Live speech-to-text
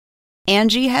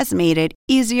Angie has made it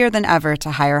easier than ever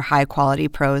to hire high-quality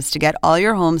pros to get all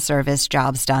your home service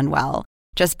jobs done well.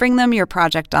 Just bring them your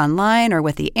project online or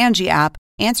with the Angie app,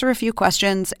 answer a few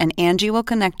questions, and Angie will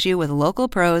connect you with local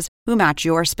pros who match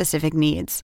your specific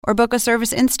needs. Or book a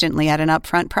service instantly at an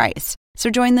upfront price. So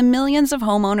join the millions of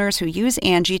homeowners who use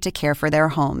Angie to care for their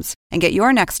homes and get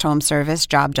your next home service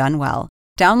job done well.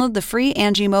 Download the free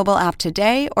Angie mobile app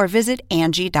today or visit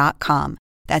Angie.com.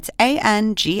 That's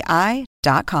ANGI.com.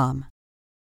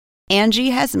 Angie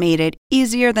has made it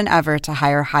easier than ever to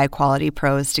hire high-quality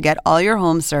pros to get all your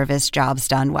home service jobs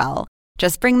done well.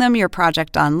 Just bring them your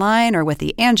project online or with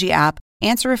the Angie app,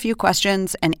 answer a few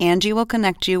questions, and Angie will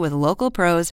connect you with local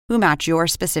pros who match your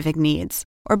specific needs.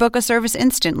 Or book a service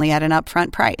instantly at an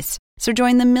upfront price. So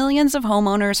join the millions of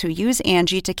homeowners who use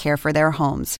Angie to care for their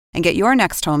homes and get your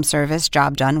next home service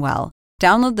job done well.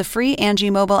 Download the free Angie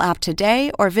mobile app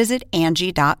today or visit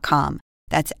Angie.com.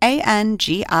 That's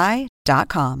ANGI.com.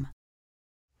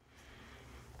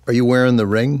 Are you wearing the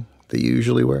ring that you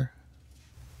usually wear?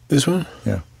 This one?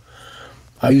 Yeah.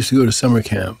 I used to go to summer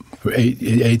camp. For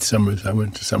eight summers, I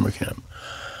went to summer camp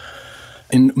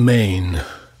in Maine.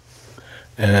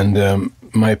 And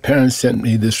my parents sent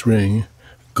me this ring,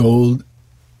 gold,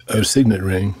 a signet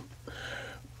ring,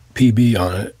 PB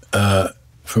on it,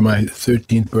 for my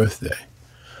 13th birthday.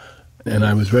 And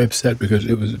I was very upset because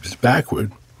it was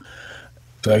backward.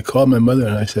 So I called my mother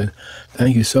and I said,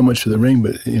 "Thank you so much for the ring,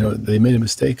 but they made a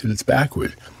mistake because it's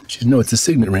backward." She said, "No, it's a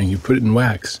signet ring. You put it in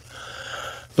wax.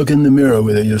 Look in the mirror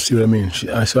with it. You'll see what I mean."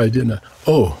 So I did.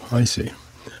 Oh, I see.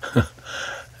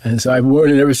 And so I've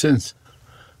worn it ever since.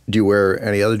 Do you wear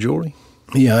any other jewelry?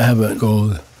 Yeah, I have a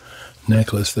gold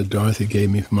necklace that Dorothy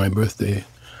gave me for my birthday,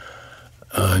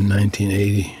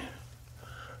 1980,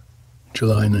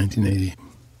 July 1980.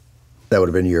 That would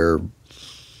have been your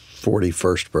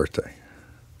 41st birthday.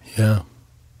 Yeah.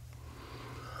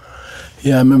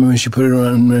 Yeah, I remember when she put it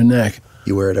around her neck.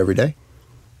 You wear it every day?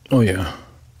 Oh, yeah.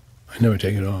 I never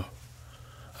take it off.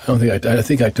 I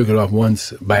think I took it off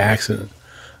once by accident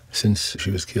since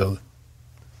she was killed.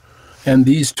 And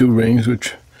these two rings,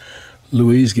 which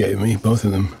Louise gave me, both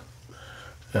of them,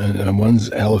 and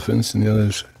one's elephants and the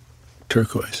other's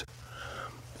turquoise.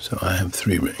 So I have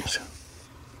 3 rings.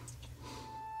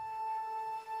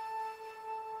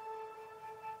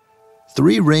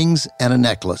 Three rings and a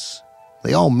necklace.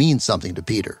 They all mean something to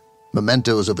Peter.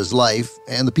 Mementos of his life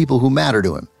and the people who matter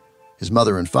to him. His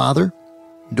mother and father,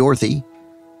 Dorothy,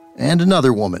 and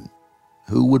another woman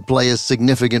who would play a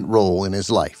significant role in his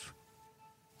life.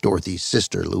 Dorothy's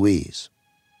sister, Louise.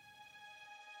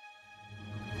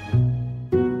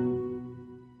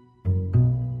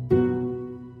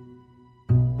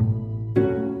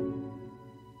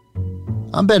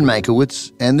 I'm Ben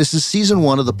Mankiewicz, and this is Season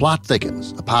 1 of The Plot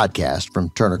Thickens, a podcast from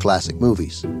Turner Classic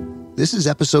Movies. This is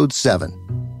Episode 7.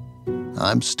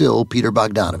 I'm still Peter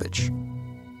Bogdanovich.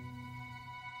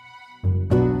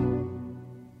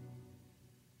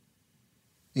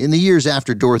 In the years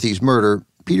after Dorothy's murder,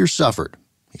 Peter suffered.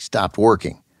 He stopped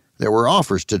working. There were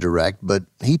offers to direct, but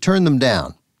he turned them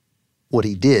down. What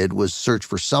he did was search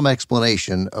for some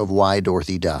explanation of why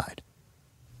Dorothy died.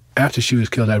 After she was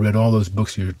killed, I read all those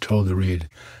books you were told to read,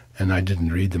 and I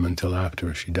didn't read them until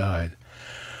after she died.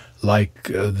 Like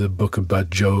the book about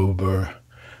Job, or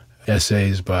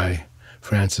essays by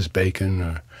Francis Bacon,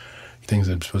 or things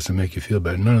that are supposed to make you feel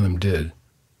better. None of them did.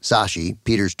 Sashi,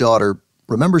 Peter's daughter,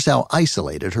 remembers how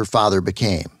isolated her father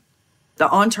became. The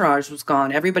entourage was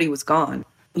gone. Everybody was gone.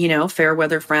 Fair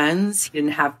weather friends. He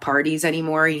didn't have parties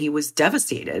anymore. He was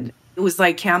devastated. It was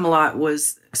like Camelot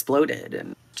was exploded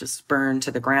and just burned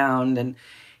to the ground. And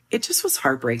it just was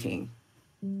heartbreaking.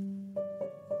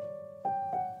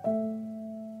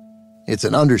 It's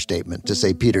an understatement to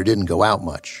say Peter didn't go out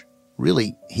much.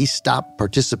 Really, he stopped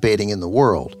participating in the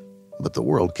world, but the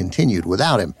world continued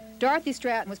without him. Dorothy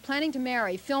Stratton was planning to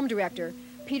marry film director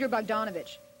Peter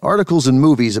Bogdanovich. Articles and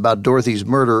movies about Dorothy's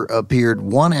murder appeared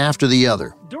one after the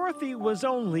other. Dorothy was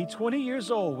only 20 years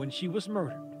old when she was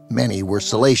murdered. Many were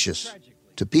salacious.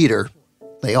 To Peter,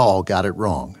 they all got it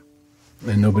wrong.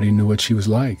 And nobody knew what she was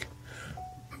like,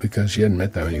 because she hadn't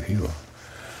met that many people.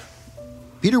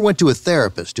 Peter went to a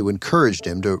therapist who encouraged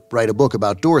him to write a book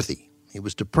about Dorothy. He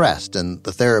was depressed, and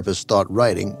the therapist thought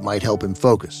writing might help him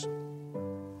focus.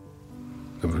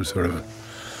 It was sort of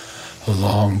a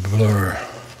long blur.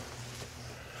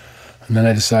 And then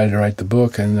I decided to write the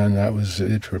book, and then that was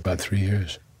it for about 3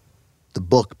 years. The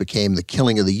book became The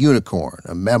Killing of the Unicorn,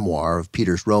 a memoir of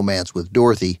Peter's romance with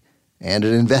Dorothy and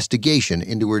an investigation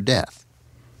into her death.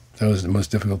 That was the most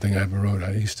difficult thing I ever wrote.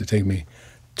 It used to take me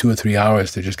 2 or 3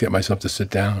 hours to just get myself to sit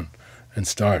down and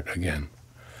start again.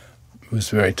 It was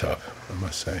very tough, I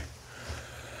must say.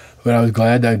 But I was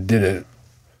glad I did it.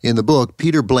 In the book,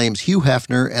 Peter blames Hugh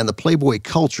Hefner and the Playboy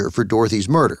culture for Dorothy's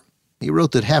murder. He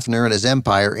wrote that Hefner and his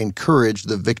empire encouraged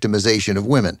the victimization of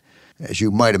women. As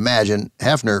you might imagine,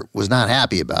 Hefner was not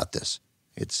happy about this.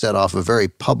 It set off a very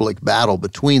public battle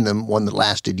between them, one that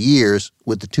lasted years,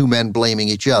 with the two men blaming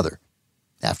each other.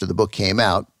 After the book came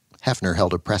out, Hefner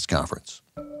held a press conference.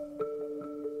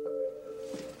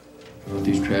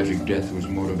 Dorothy's tragic death was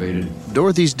motivated.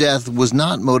 Dorothy's death was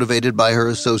not motivated by her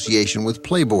association with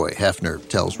Playboy, Hefner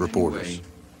tells reporters.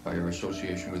 By her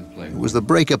association with Playboy. It was the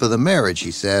breakup of the marriage,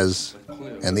 he says,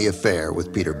 and the affair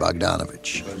with Peter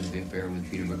Bogdanovich. Because of the affair with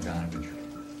Peter Bogdanovich.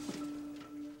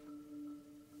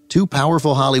 Two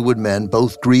powerful Hollywood men,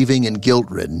 both grieving and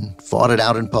guilt-ridden, fought it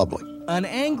out in public. An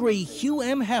angry Hugh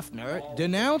M. Hefner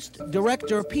denounced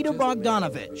director Peter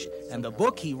Bogdanovich and the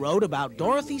book he wrote about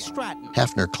Dorothy Stratton.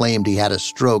 Hefner claimed he had a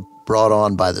stroke brought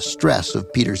on by the stress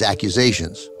of Peter's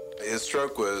accusations. His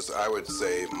stroke was, I would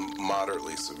say,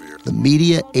 moderately severe. The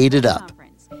media ate it up.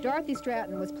 Dorothy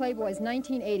Stratton was Playboy's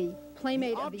 1980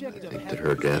 Playmate of the Year. I think that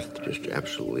her death just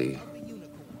absolutely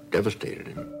devastated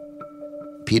him.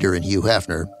 Peter and Hugh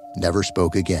Hefner never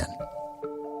spoke again.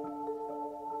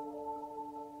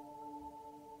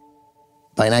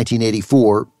 By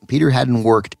 1984, Peter hadn't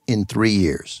worked in 3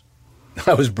 years.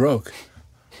 I was broke.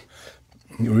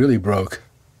 Really broke.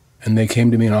 And they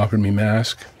came to me and offered me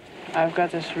masks. I've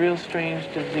got this real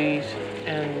strange disease,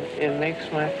 and it makes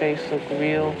my face look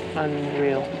real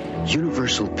unreal.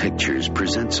 Universal Pictures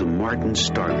presents a Martin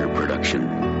Starger production,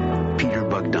 Peter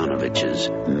Bogdanovich's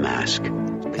Mask.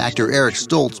 Actor Eric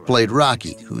Stoltz played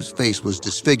Rocky, whose face was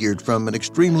disfigured from an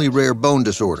extremely rare bone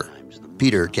disorder.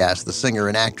 Peter cast the singer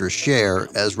and actress Cher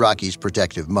as Rocky's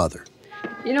protective mother.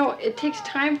 You know, it takes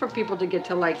time for people to get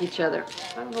to like each other.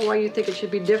 I don't know why you think it should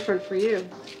be different for you.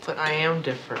 But I am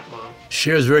different, Mom.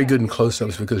 Cher's very good in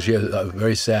close-ups because she has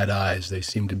very sad eyes. They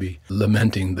seem to be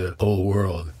lamenting the whole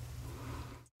world.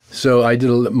 So I did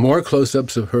more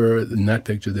close-ups of her in that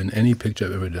picture than any picture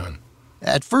I've ever done.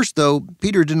 At first, though,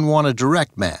 Peter didn't want a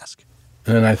direct mask.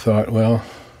 And I thought, well,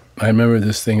 I remember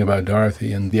this thing about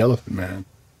Dorothy and the Elephant Man.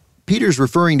 Peter's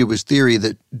referring to his theory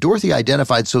that Dorothy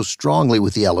identified so strongly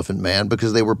with the Elephant Man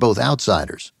because they were both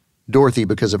outsiders. Dorothy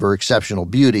because of her exceptional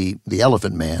beauty, the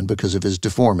Elephant Man because of his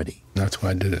deformity. That's why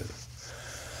I did it.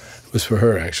 It was for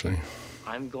her, actually.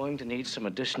 I'm going to need some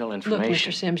additional information. Look,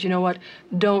 Mr. Sims, you know what?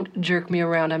 Don't jerk me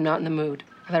around. I'm not in the mood.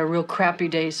 I've had a real crappy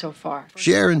day so far.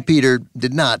 Cher and Peter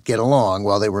did not get along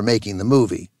while they were making the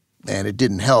movie, and it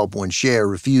didn't help when Cher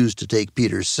refused to take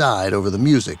Peter's side over the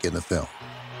music in the film.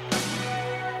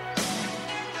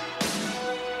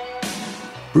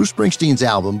 Bruce Springsteen's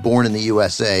album, Born in the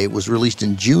USA, was released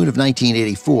in June of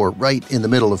 1984, right in the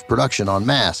middle of production on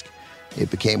Mask.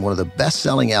 It became one of the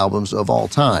best-selling albums of all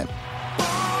time.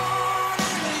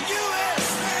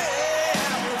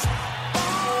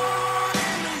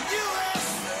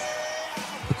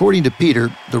 According to Peter,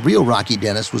 the real Rocky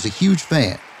Dennis was a huge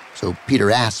fan, so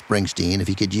Peter asked Springsteen if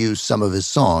he could use some of his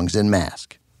songs in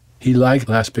Mask. He liked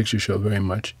Last Picture Show very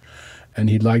much, and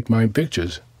he liked my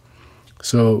pictures.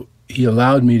 So he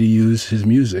allowed me to use his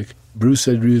music. Bruce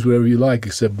said, use whatever you like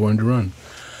except Born to Run.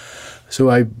 So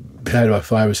I had about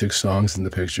 5 or 6 songs in the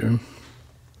picture.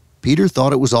 Peter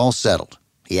thought it was all settled.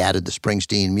 He added the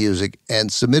Springsteen music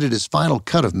and submitted his final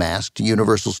cut of Mask to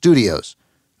Universal Studios.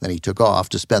 Then he took off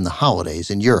to spend the holidays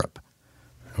in Europe.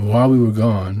 And while we were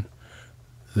gone,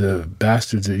 the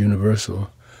bastards at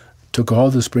Universal took all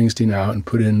the Springsteen out and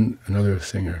put in another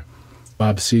singer,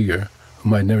 Bob Seger,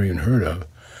 whom I'd never even heard of.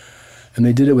 And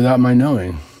they did it without my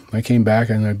knowing. I came back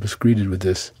and I was greeted with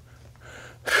this.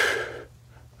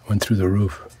 Went through the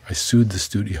roof. I sued the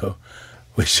studio,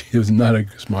 which was not a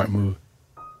smart move.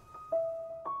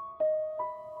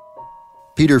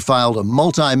 Peter filed a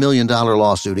multi-million-dollar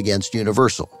lawsuit against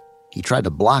Universal. He tried to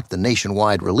block the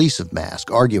nationwide release of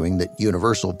Mask, arguing that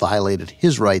Universal violated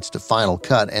his rights to final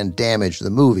cut and damaged the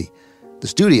movie. The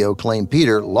studio claimed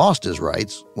Peter lost his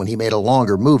rights when he made a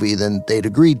longer movie than they'd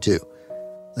agreed to.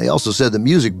 They also said the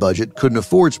music budget couldn't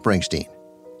afford Springsteen.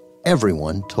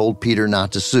 Everyone told Peter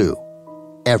not to sue.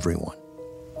 Everyone.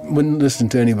 Wouldn't listen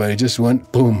to anybody, just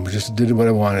went, boom, just did what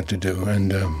I wanted to do,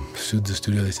 and sued the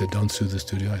studio. They said, don't sue the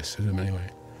studio. I sued them anyway.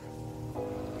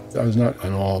 I was not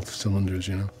on all cylinders,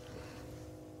 you know.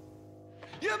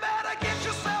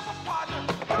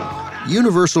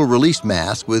 Universal released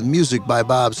Mask with music by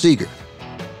Bob Seger.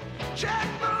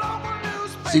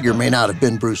 Seger may not have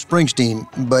been Bruce Springsteen,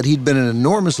 but he'd been an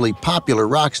enormously popular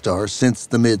rock star since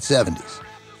the mid-'70s.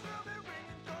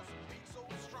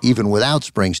 Even without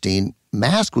Springsteen,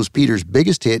 Mask was Peter's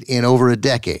biggest hit in over a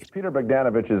decade. Peter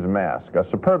Bogdanovich's Mask, a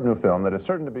superb new film that is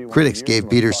certain to be... Critics gave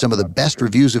Peter some of the best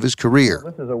reviews of his career.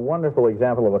 This is a wonderful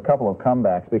example of a couple of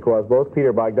comebacks because both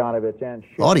Peter Bogdanovich and...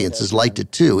 Audiences liked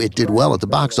it too. It did well at the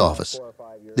box office.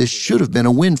 This should have been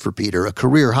a win for Peter, a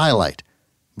career highlight,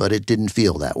 but it didn't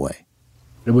feel that way.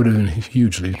 It would have been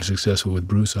hugely successful with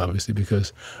Bruce, obviously,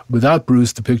 because without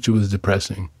Bruce, the picture was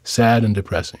depressing, sad and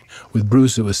depressing. With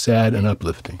Bruce, it was sad and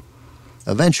uplifting.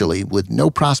 Eventually, with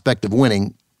no prospect of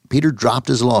winning, Peter dropped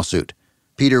his lawsuit.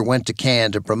 Peter went to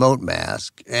Cannes to promote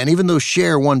Mask, and even though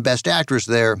Cher won Best Actress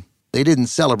there, they didn't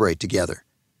celebrate together.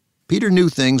 Peter knew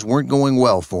things weren't going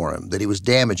well for him, that he was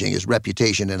damaging his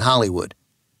reputation in Hollywood.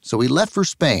 So he left for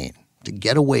Spain to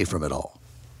get away from it all.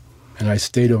 And I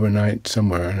stayed overnight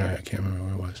somewhere, and I can't remember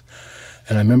where it was.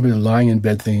 And I remember lying in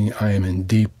bed thinking, I am in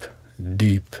deep,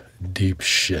 deep, deep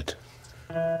shit.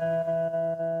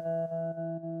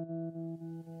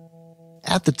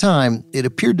 At the time, it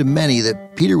appeared to many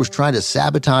that Peter was trying to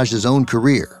sabotage his own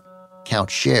career, count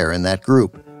Cher in that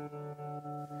group.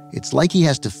 It's like he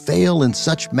has to fail in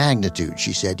such magnitude,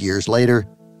 she said years later,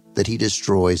 that he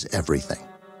destroys everything.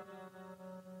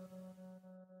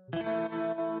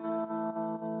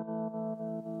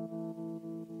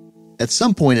 At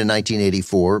some point in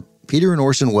 1984, Peter and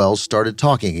Orson Welles started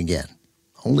talking again,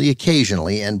 only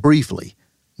occasionally and briefly,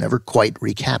 never quite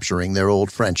recapturing their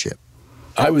old friendship.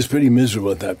 I was pretty miserable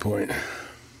at that point.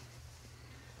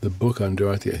 The book on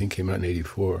Dorothy, I think, came out in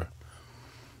 84.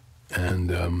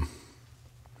 And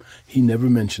he never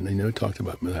talked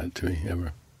about that to me,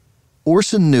 ever.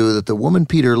 Orson knew that the woman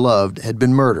Peter loved had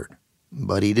been murdered,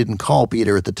 but he didn't call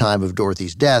Peter at the time of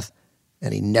Dorothy's death,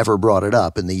 and he never brought it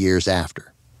up in the years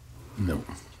after. No.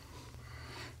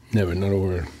 Never, not a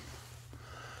word.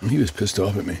 He was pissed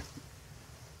off at me.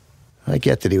 I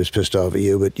get that he was pissed off at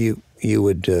you, but you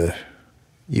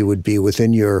would be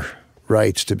within your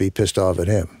rights to be pissed off at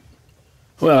him.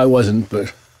 Well, I wasn't, but,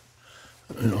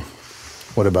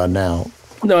 What about now?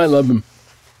 No, I love him.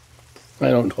 I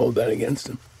don't hold that against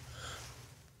him.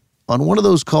 On one of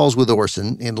those calls with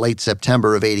Orson in late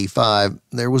September of '85,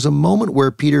 there was a moment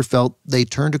where Peter felt they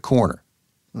turned a corner,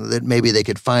 that maybe they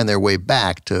could find their way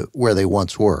back to where they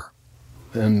once were.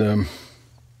 And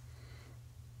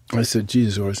I said,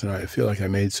 Jesus, Orson, I feel like I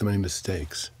made so many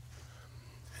mistakes.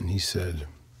 And he said,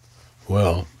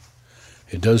 well,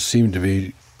 it does seem to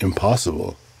be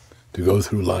impossible to go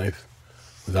through life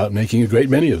without making a great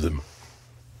many of them.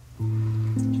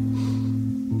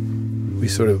 We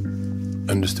sort of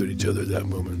understood each other at that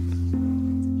moment.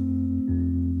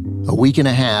 A week and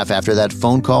a half after that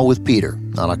phone call with Peter,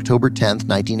 on October 10th,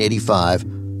 1985,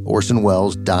 Orson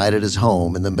Welles died at his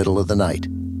home in the middle of the night.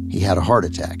 He had a heart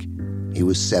attack. He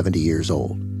was 70 years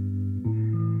old.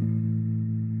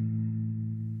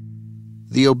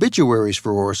 The obituaries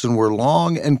for Orson were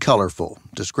long and colorful,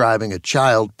 describing a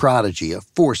child prodigy, a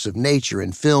force of nature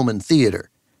in film and theater,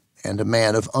 and a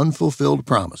man of unfulfilled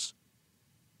promise.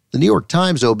 The New York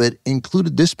Times obit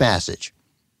included this passage.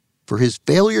 For his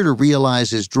failure to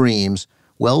realize his dreams,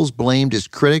 Welles blamed his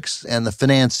critics and the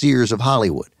financiers of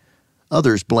Hollywood.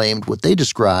 Others blamed what they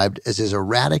described as his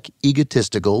erratic,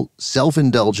 egotistical,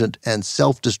 self-indulgent, and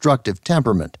self-destructive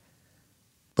temperament.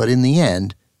 But in the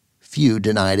end, few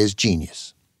denied his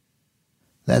genius.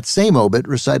 That same obit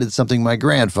recited something my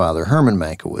grandfather, Herman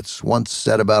Mankiewicz, once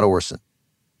said about Orson.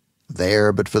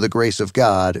 There, but for the grace of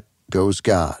God, goes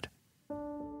God.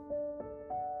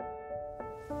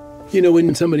 You know,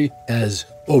 when somebody as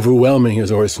overwhelming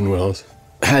as Orson Welles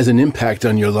has an impact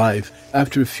on your life,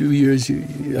 after a few years,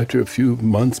 after a few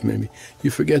months maybe,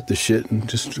 you forget the shit and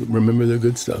just remember the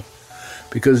good stuff.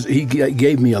 Because he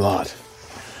gave me a lot.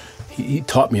 He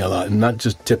taught me a lot, and not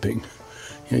just tipping.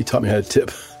 He taught me how to tip.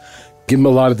 Give him a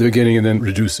lot at the beginning and then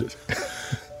reduce it.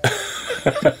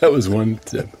 That was one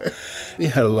tip. He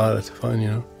had a lot of fun,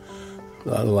 a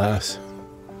lot of laughs.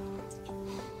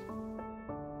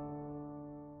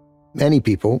 Many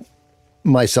people,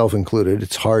 myself included,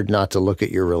 it's hard not to look at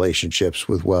your relationships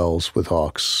with Welles, with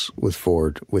Hawks, with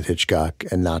Ford, with Hitchcock,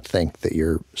 and not think that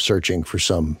you're searching for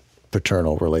some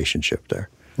paternal relationship there.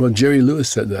 Well, Jerry Lewis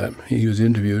said that. He was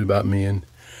interviewed about me, and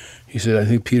he said, I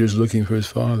think Peter's looking for his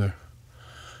father.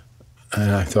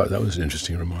 And I thought that was an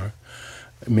interesting remark.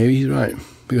 Maybe he's right,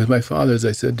 because my father, as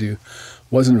I said to you,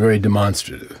 wasn't very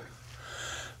demonstrative.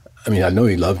 I mean, I know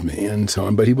he loved me and so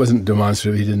on, but he wasn't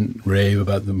demonstrative. He didn't rave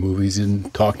about the movies. He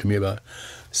didn't talk to me about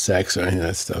sex or any of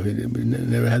that stuff. We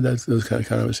never had those kind of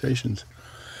conversations.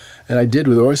 And I did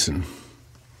with Orson.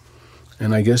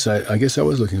 And I guess I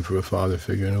was looking for a father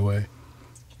figure in a way.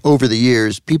 Over the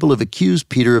years, people have accused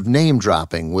Peter of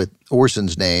name-dropping, with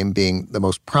Orson's name being the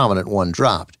most prominent one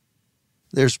dropped.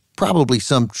 There's probably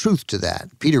some truth to that.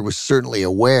 Peter was certainly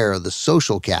aware of the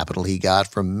social capital he got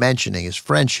from mentioning his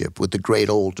friendship with the great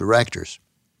old directors.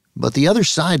 But the other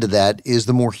side to that is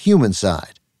the more human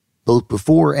side. Both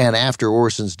before and after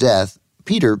Orson's death,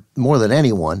 Peter, more than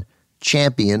anyone,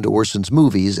 championed Orson's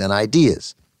movies and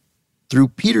ideas. Through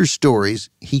Peter's stories,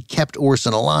 he kept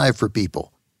Orson alive for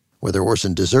people. Whether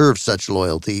Orson deserved such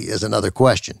loyalty is another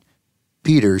question.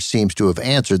 Peter seems to have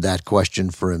answered that question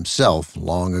for himself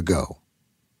long ago.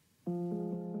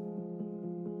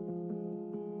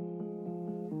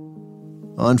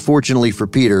 Unfortunately for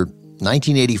Peter,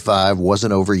 1985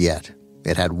 wasn't over yet.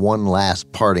 It had one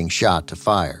last parting shot to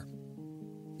fire.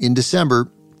 In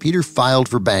December, Peter filed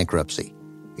for bankruptcy.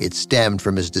 It stemmed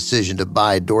from his decision to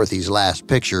buy Dorothy's last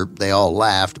picture, They All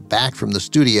Laughed, back from the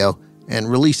studio and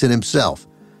release it himself.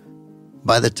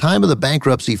 By the time of the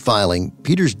bankruptcy filing,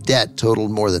 Peter's debt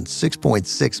totaled more than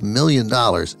 $6.6 million,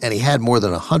 and he had more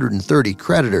than 130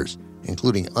 creditors,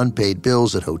 including unpaid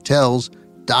bills at hotels,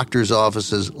 doctor's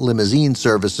offices, limousine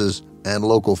services, and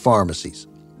local pharmacies.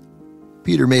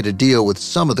 Peter made a deal with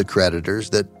some of the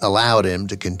creditors that allowed him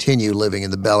to continue living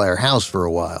in the Bel Air house for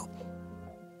a while.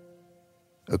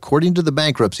 According to the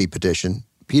bankruptcy petition,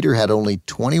 Peter had only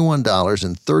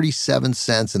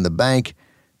 $21.37 in the bank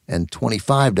and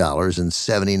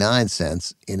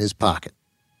 $25.79 in his pocket.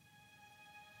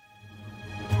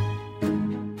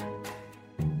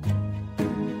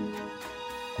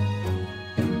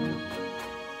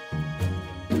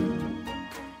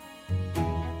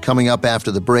 Coming up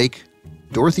after the break,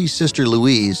 Dorothy's sister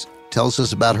Louise tells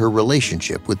us about her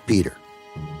relationship with Peter.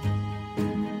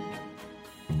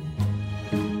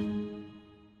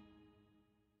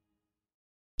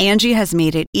 Angie has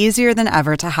made it easier than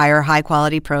ever to hire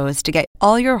high-quality pros to get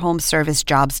all your home service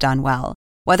jobs done well.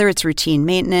 Whether it's routine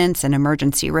maintenance, an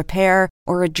emergency repair,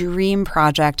 or a dream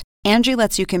project, Angie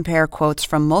lets you compare quotes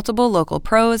from multiple local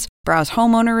pros, browse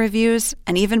homeowner reviews,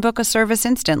 and even book a service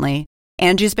instantly.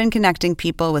 Angie's been connecting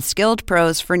people with skilled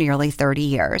pros for nearly 30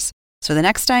 years. So the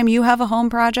next time you have a home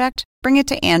project, bring it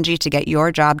to Angie to get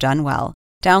your job done well.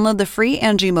 Download the free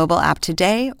Angie mobile app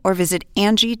today or visit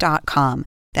Angie.com.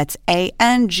 That's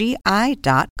ANGI.com.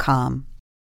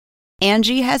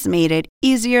 Angie has made it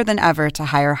easier than ever to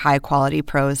hire high-quality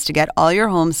pros to get all your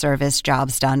home service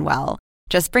jobs done well.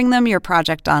 Just bring them your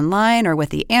project online or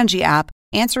with the Angie app,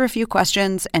 answer a few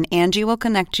questions, and Angie will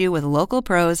connect you with local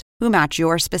pros who match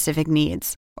your specific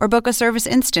needs. Or book a service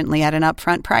instantly at an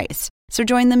upfront price. So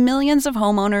join the millions of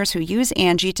homeowners who use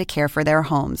Angie to care for their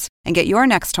homes and get your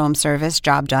next home service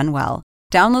job done well.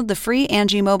 Download the free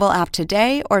Angie mobile app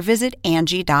today or visit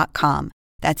Angie.com.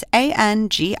 That's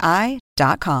ANGI.com.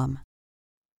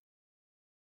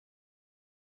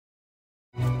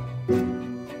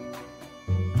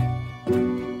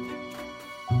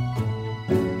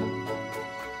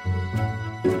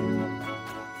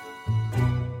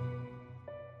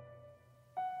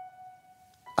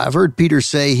 I've heard Peter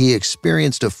say he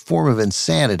experienced a form of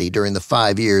insanity during the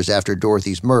 5 years after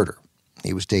Dorothy's murder.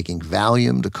 He was taking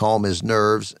Valium to calm his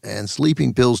nerves and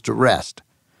sleeping pills to rest.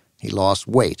 He lost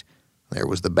weight. There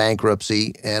was the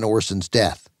bankruptcy and Orson's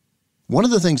death. One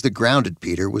of the things that grounded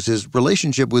Peter was his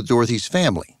relationship with Dorothy's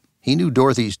family. He knew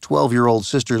Dorothy's 12-year-old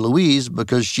sister Louise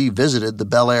because she visited the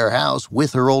Bel Air house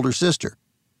with her older sister.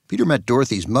 Peter met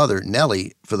Dorothy's mother,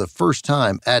 Nellie, for the first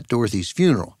time at Dorothy's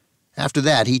funeral. After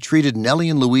that, he treated Nellie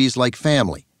and Louise like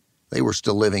family. They were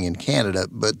still living in Canada,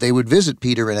 but they would visit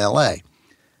Peter in L.A.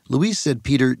 Louise said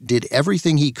Peter did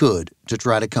everything he could to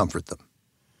try to comfort them.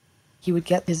 He would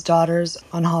get his daughters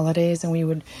on holidays, and we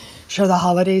would share the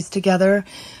holidays together.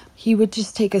 He would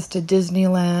just take us to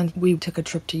Disneyland. We took a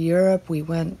trip to Europe. We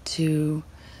went to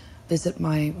visit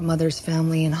my mother's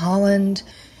family in Holland.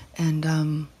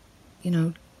 And,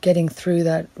 getting through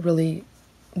that really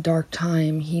dark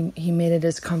time, he made it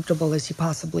as comfortable as he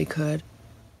possibly could.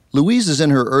 Louise is in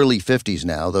her early 50s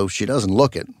now, though she doesn't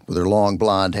look it, with her long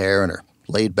blonde hair and her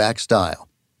laid-back style.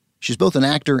 She's both an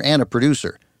actor and a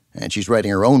producer, and she's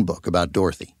writing her own book about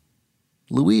Dorothy.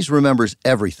 Louise remembers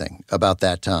everything about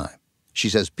that time. She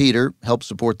says Peter helped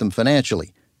support them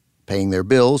financially, paying their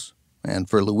bills and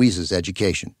for Louise's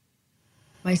education.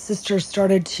 My sister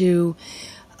started to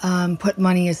put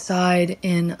money aside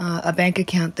in a bank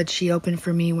account that she opened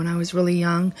for me when I was really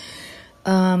young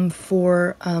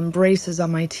for braces on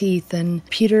my teeth. And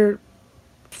Peter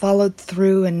followed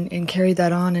through and carried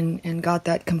that on and got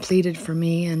that completed for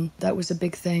me. And that was a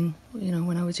big thing,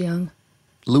 when I was young.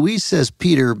 Louise says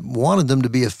Peter wanted them to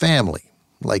be a family,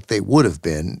 like they would have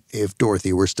been if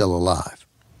Dorothy were still alive.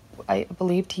 I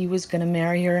believed he was going to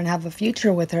marry her and have a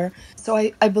future with her. So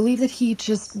I believe that he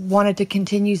just wanted to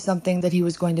continue something that he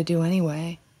was going to do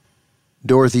anyway.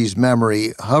 Dorothy's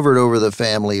memory hovered over the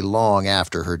family long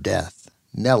after her death.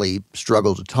 Nellie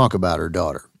struggled to talk about her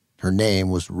daughter. Her name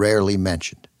was rarely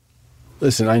mentioned.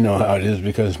 Listen, I know how it is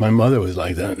because my mother was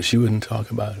like that. She wouldn't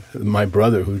talk about it. My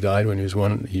brother, who died when he was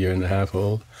 1.5 years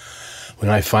old,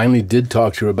 when I finally did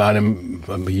talk to her about him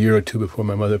a year or two before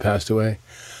my mother passed away,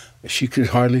 she could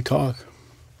hardly talk.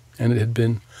 And it had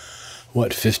been,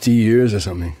 50 years or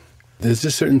something. There's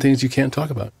just certain things you can't talk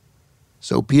about.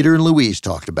 So Peter and Louise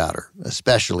talked about her,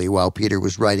 especially while Peter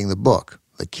was writing the book,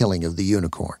 The Killing of the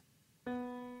Unicorn.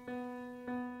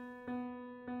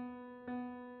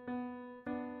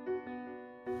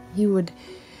 He would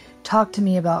talk to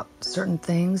me about certain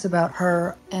things about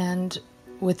her, and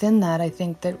within that, I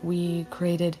think that we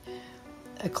created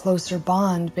a closer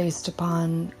bond based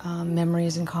upon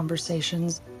memories and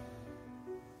conversations.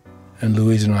 And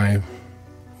Louise and I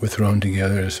were thrown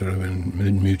together sort of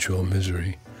in mutual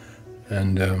misery,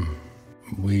 and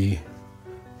we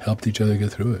helped each other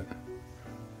get through it.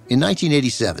 In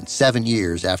 1987, 7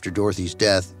 years after Dorothy's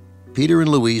death, Peter and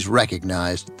Louise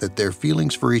recognized that their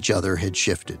feelings for each other had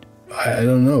shifted. I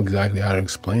don't know exactly how to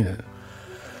explain it.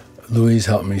 Louise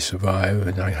helped me survive,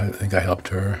 and I think I helped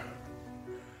her.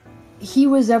 He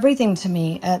was everything to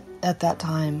me at that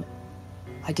time.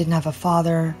 I didn't have a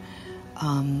father.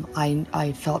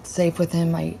 I felt safe with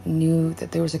him. I knew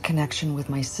that there was a connection with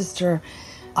my sister.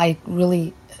 I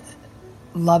really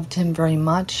loved him very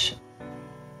much.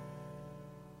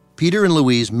 Peter and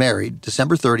Louise married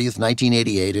December 30th,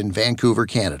 1988 in Vancouver,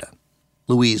 Canada.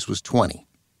 Louise was 20.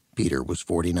 Peter was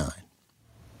 49.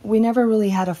 We never really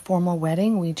had a formal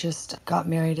wedding. We just got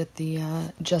married at the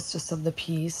Justice of the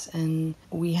Peace, and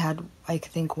we had, I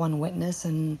think, one witness,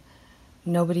 and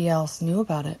nobody else knew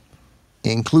about it.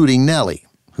 Including Nellie,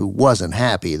 who wasn't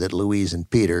happy that Louise and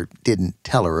Peter didn't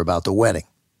tell her about the wedding.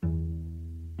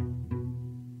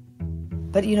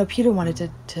 But, Peter wanted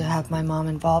to have my mom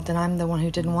involved, and I'm the one who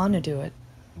didn't want to do it.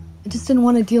 I just didn't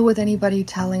want to deal with anybody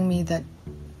telling me that,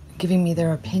 giving me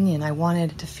their opinion. I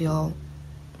wanted to feel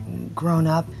grown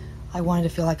up. I wanted to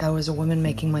feel like I was a woman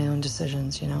making my own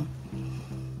decisions,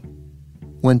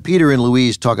 When Peter and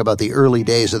Louise talk about the early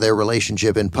days of their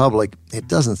relationship in public, it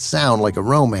doesn't sound like a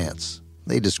romance.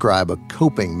 They describe a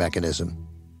coping mechanism.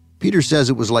 Peter says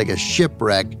it was like a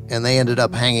shipwreck, and they ended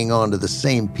up hanging on to the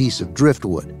same piece of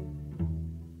driftwood.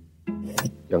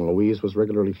 Young Louise was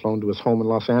regularly flown to his home in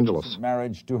Los Angeles.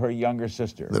 Marriage to her younger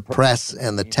sister. The press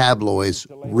and the tabloids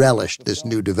relished this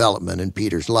new development in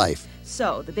Peter's life.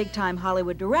 So, the big-time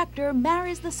Hollywood director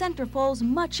marries the centerfold's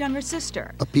much younger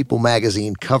sister. A People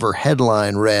magazine cover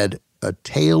headline read, "A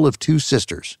Tale of Two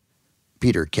Sisters."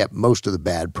 Peter kept most of the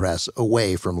bad press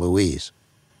away from Louise.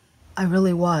 I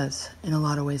really was, in a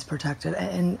lot of ways, protected.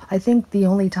 And I think the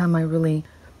only time I really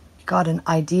got an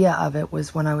idea of it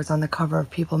was when I was on the cover of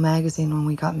People magazine when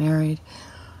we got married.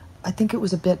 I think it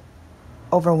was a bit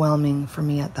overwhelming for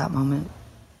me at that moment.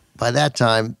 By that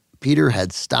time, Peter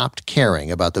had stopped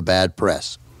caring about the bad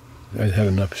press. I'd had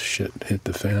enough shit hit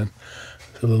the fan.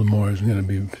 A little more isn't going to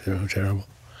be terrible.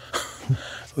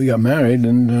 We got married,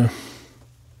 and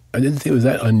I didn't think it was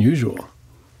that unusual.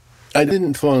 I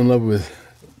didn't fall in love with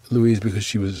Louise because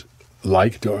she was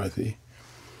like Dorothy.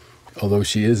 Although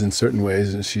she is in certain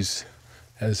ways, and she's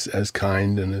as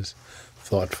kind and as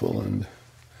thoughtful and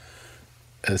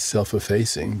as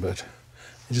self-effacing, but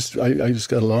I just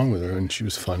got along with her, and she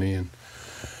was funny, and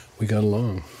we got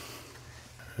along.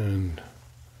 And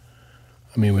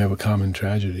we have a common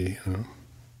tragedy,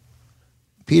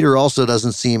 Peter also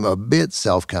doesn't seem a bit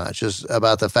self-conscious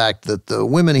about the fact that the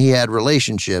women he had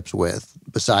relationships with,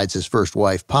 besides his first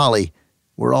wife, Polly,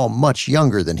 were all much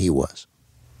younger than he was.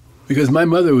 Because my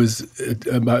mother was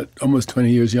about almost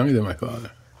 20 years younger than my father,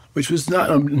 which was not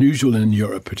unusual in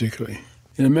Europe particularly.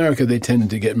 In America, they tended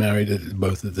to get married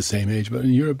both at the same age, but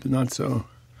in Europe, not so.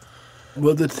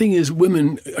 Well, the thing is,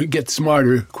 women get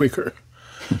smarter quicker.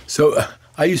 So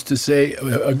I used to say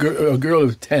a girl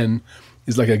of 10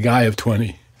 is like a guy of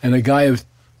 20, and a guy of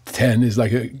 10 is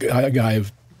like a guy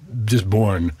of just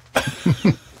born.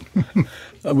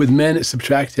 With men, it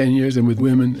subtract 10 years, and with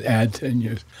women, add 10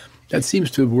 years. That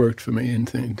seems to have worked for me in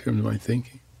terms of my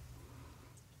thinking.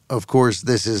 Of course,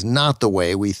 this is not the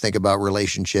way we think about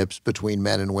relationships between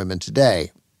men and women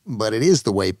today, but it is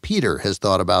the way Peter has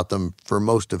thought about them for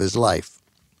most of his life.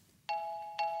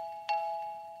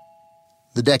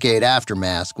 The decade after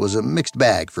Mask was a mixed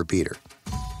bag for Peter.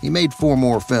 He made 4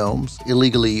 more films,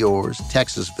 Illegally Yours,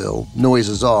 Texasville,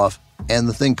 Noises Off, and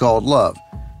The Thing Called Love.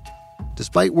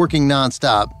 Despite working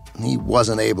nonstop, he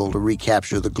wasn't able to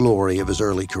recapture the glory of his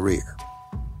early career.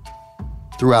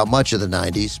 Throughout much of the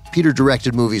 90s, Peter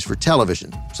directed movies for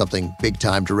television, something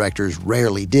big-time directors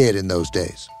rarely did in those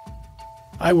days.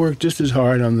 I worked just as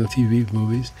hard on the TV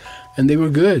movies, and they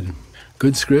were good.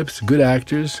 Good scripts, good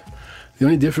actors. The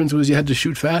only difference was you had to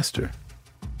shoot faster.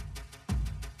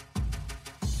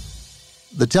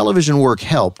 The television work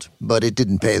helped, but it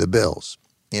didn't pay the bills.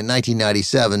 In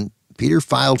 1997, Peter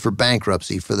filed for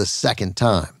bankruptcy for the second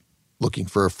time. Looking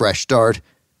for a fresh start,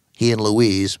 he and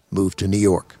Louise moved to New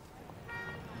York.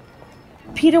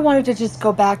 Peter wanted to just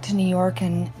go back to New York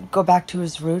and go back to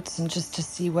his roots and just to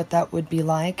see what that would be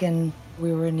like. And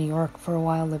we were in New York for a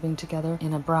while, living together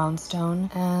in a brownstone,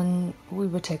 and we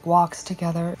would take walks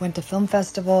together, went to film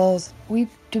festivals. We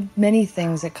did many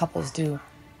things that couples do.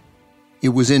 It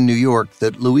was in New York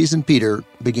that Louise and Peter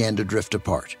began to drift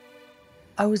apart.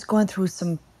 I was going through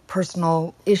some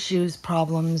personal issues,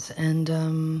 problems,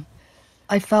 and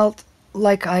I felt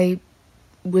like I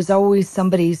was always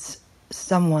somebody's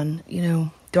someone, you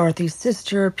know, Dorothy's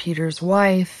sister, Peter's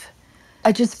wife.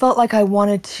 I just felt like I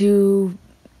wanted to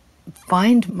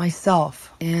find myself,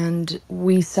 and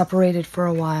we separated for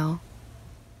a while.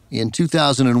 In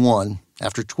 2001,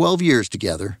 after 12 years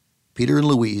together, Peter and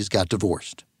Louise got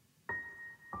divorced.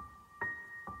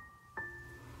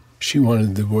 She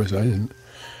wanted a divorce, I didn't.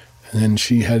 And then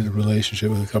she had a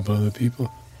relationship with a couple other people.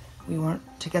 We weren't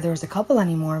together as a couple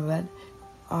anymore, but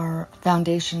our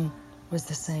foundation was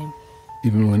the same.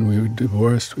 Even when we were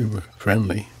divorced, we were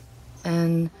friendly.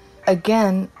 And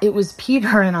again, it was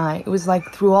Peter and I. It was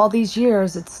like through all these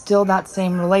years, it's still that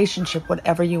same relationship,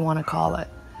 whatever you want to call it.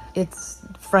 It's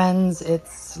friends,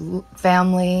 it's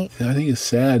family. I think it's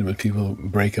sad when people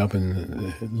break up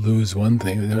and lose one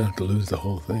thing. They don't have to lose the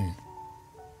whole thing.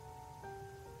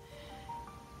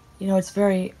 You know, it's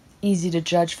very easy to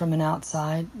judge from an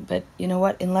outside, but you know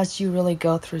what? Unless you really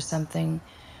go through something,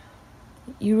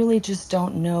 you really just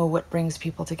don't know what brings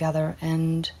people together.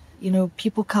 And, you know,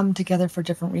 people come together for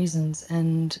different reasons,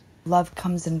 and love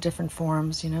comes in different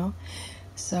forms, you know?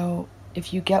 So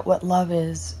if you get what love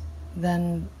is,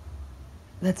 then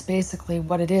that's basically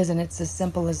what it is, and it's as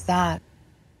simple as that.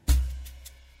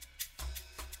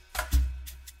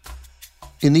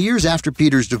 In the years after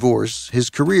Peter's divorce, his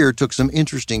career took some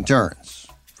interesting turns.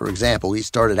 For example, he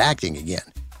started acting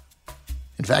again.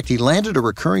 In fact, he landed a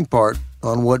recurring part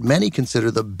on what many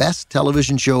consider the best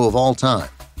television show of all time,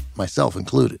 myself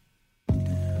included.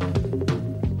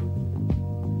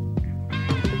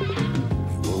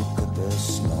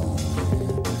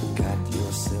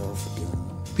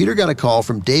 Peter got a call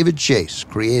from David Chase,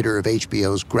 creator of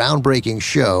HBO's groundbreaking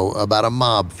show about a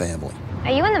mob family.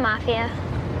 Are you in the mafia?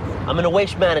 I'm in the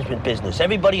waste management business.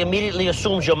 Everybody immediately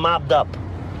assumes you're mobbed up.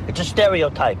 It's a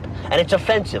stereotype, and it's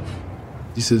offensive.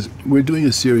 He says, we're doing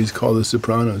a series called The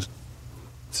Sopranos.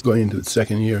 It's going into its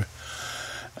second year.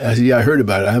 I said, yeah, I heard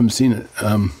about it. I haven't seen it.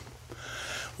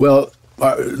 Well,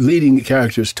 our leading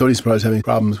character is Tony Soprano, having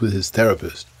problems with his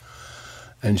therapist.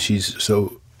 And she's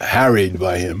so harried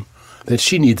by him that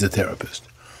she needs a therapist.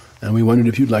 And we wondered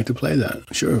if you'd like to play that.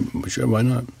 Sure, why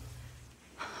not?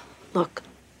 Look,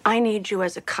 I need you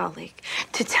as a colleague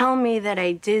to tell me that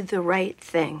I did the right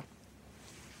thing.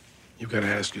 You've got to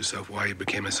ask yourself why you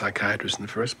became a psychiatrist in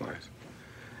the first place.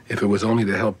 If it was only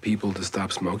to help people to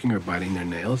stop smoking or biting their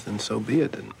nails, then so be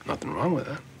it. And nothing wrong with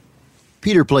that.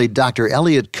 Peter played Dr.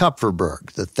 Elliot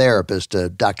Kupferberg, the therapist to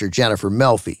Dr. Jennifer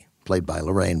Melfi, played by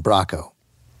Lorraine Bracco.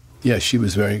 Yeah, she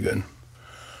was very good.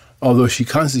 Although she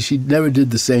never did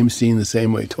the same scene the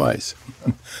same way twice.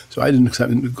 So I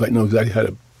didn't quite know exactly how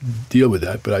to deal with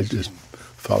that, but I just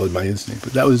followed my instinct.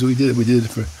 But that was what we did. We did it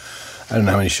for, I don't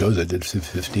know how many shows I did,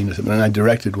 15 or something. And I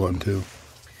directed one, too.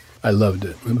 I loved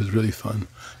it. It was really fun.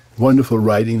 Wonderful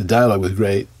writing. The dialogue was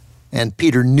great. And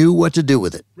Peter knew what to do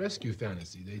with it. Rescue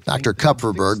fantasy. Dr.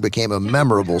 Kupferberg became a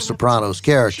memorable Sopranos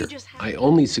character. I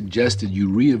only suggested you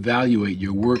reevaluate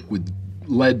your work with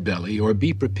Leadbelly or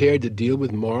be prepared to deal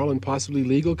with moral and possibly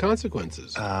legal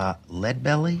consequences.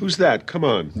 Leadbelly? Who's that? Come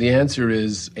on. The answer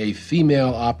is a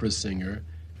female opera singer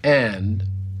and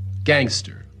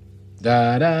gangster.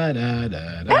 Da da da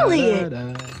da da. Elliot!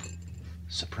 Da, da.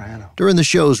 Soprano. During the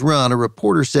show's run, a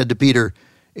reporter said to Peter,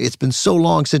 "It's been so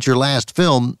long since your last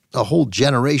film, a whole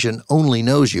generation only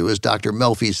knows you as Dr.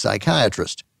 Melfi's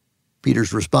psychiatrist."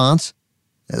 Peter's response,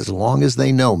 "As long as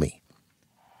they know me."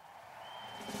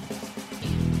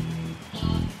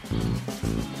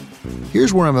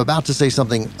 Here's where I'm about to say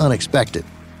something unexpected.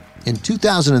 In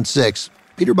 2006,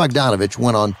 Peter Bogdanovich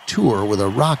went on tour with a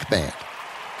rock band.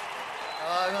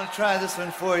 I'm going to try this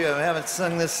one for you. I haven't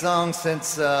sung this song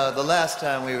since the last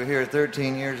time we were here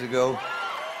 13 years ago.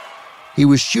 He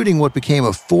was shooting what became a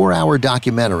 4-hour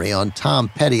documentary on Tom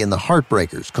Petty and the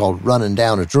Heartbreakers called Runnin'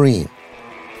 Down a Dream.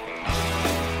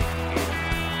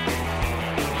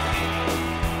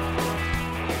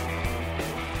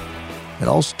 It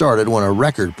all started when a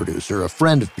record producer, a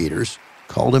friend of Peter's,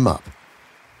 called him up.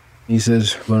 He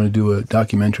says, I want to do a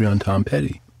documentary on Tom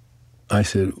Petty. I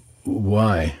said,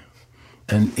 why?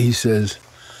 And he says,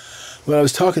 well, I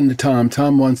was talking to Tom.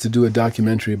 Tom wants to do a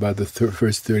documentary about the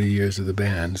first 30 years of the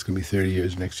band. It's going to be 30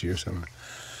 years next year or something.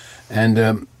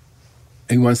 And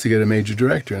he wants to get a major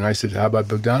director. And I said, how about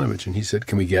Bogdanovich? And he said,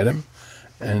 can we get him?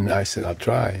 And I said, I'll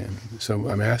try. And so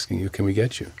I'm asking you, can we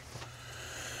get you?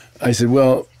 I said,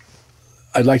 well,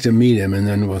 I'd like to meet him, and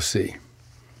then we'll see.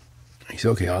 He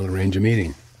said, okay, I'll arrange a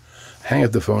meeting. Hang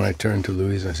up the phone, I turned to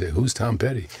Louise, and I said, who's Tom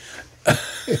Petty? I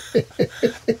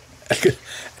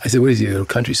said, what is he, a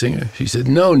country singer? She said,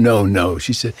 no.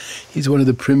 She said, he's one of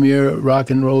the premier rock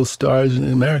and roll stars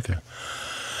in America.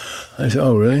 I said,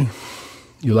 oh, really?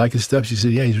 You like his stuff? She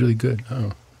said, yeah, he's really good.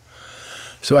 Oh.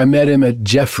 So I met him at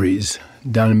Jeffrey's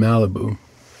down in Malibu.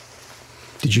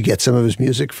 Did you get some of his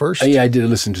music first? Yeah, I did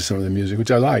listen to some of the music,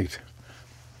 which I liked.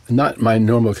 Not my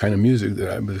normal kind of music,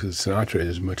 because Sinatra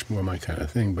is much more my kind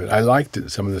of thing, but I liked it,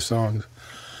 some of the songs.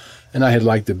 And I had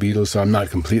liked the Beatles, so I'm not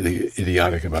completely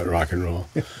idiotic about rock and roll.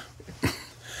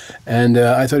 And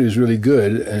I thought he was really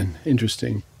good and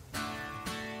interesting.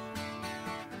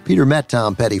 Peter met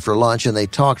Tom Petty for lunch, and they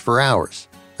talked for hours.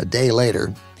 A day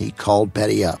later, he called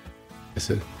Petty up. I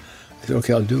said,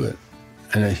 okay, I'll do it.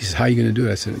 And he said, how are you going to do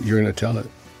it? I said, you're going to tell it.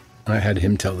 And I had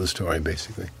him tell the story,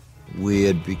 basically. We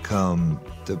had become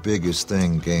the biggest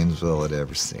thing Gainesville had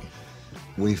ever seen.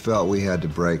 We felt we had to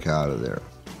break out of there.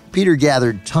 Peter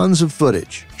gathered tons of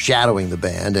footage, shadowing the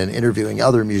band and interviewing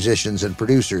other musicians and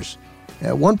producers.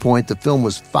 At one point, the film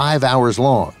was 5 hours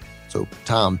long, so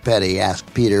Tom Petty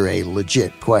asked Peter a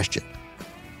legit question.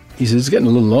 He said, it's getting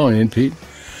a little long, ain't it, Pete?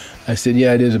 I said,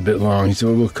 yeah, it is a bit long. He said,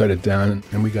 well, we'll cut it down.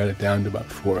 And we got it down to about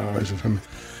 4 hours or something.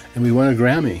 And we won a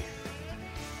Grammy.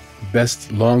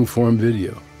 Best long-form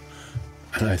video.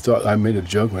 And I thought, I made a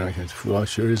joke when I said, well,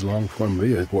 sure is long-form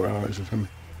video, 4 hours or something.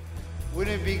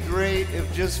 Wouldn't it be great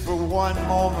if just for one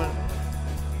moment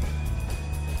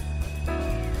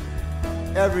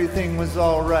everything was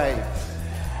all right?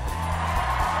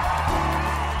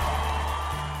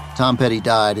 Tom Petty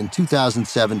died in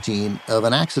 2017 of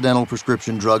an accidental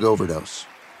prescription drug overdose.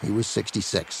 He was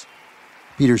 66.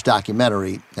 Peter's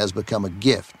documentary has become a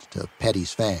gift to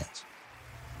Petty's fans.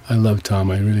 I love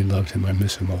Tom. I really loved him. I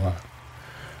miss him a lot.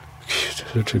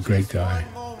 Such a great guy.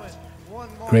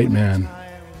 Great man.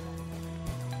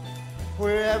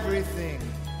 Where everything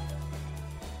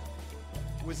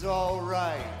was all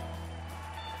right.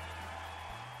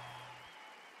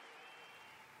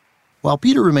 While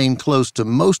Peter remained close to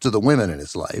most of the women in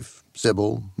his life,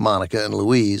 Sybil, Monica, and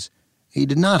Louise, he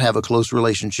did not have a close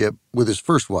relationship with his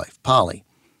first wife, Polly.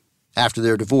 After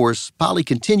their divorce, Polly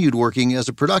continued working as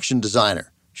a production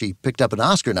designer. She picked up an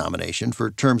Oscar nomination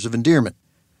for Terms of Endearment.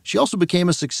 She also became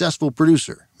a successful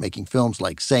producer, making films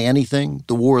like Say Anything,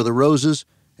 The War of the Roses,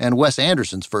 and Wes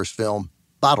Anderson's first film,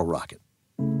 Bottle Rocket.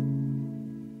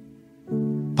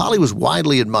 Polly was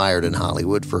widely admired in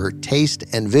Hollywood for her taste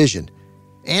and vision,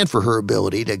 and for her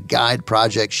ability to guide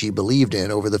projects she believed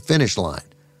in over the finish line.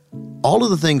 All of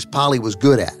the things Polly was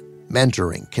good at,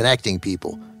 mentoring, connecting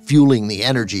people, fueling the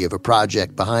energy of a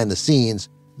project behind the scenes,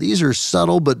 these are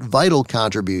subtle but vital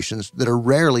contributions that are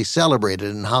rarely celebrated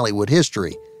in Hollywood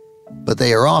history, but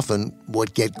they are often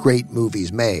what get great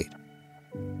movies made.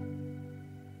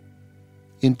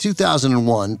 In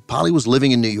 2001, Polly was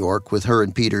living in New York with her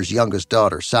and Peter's youngest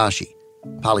daughter, Sashi.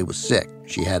 Polly was sick.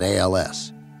 She had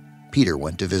ALS. Peter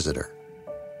went to visit her.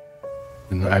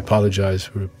 And I apologized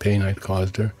for the pain I'd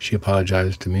caused her. She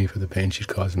apologized to me for the pain she'd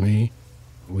caused me.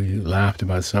 We laughed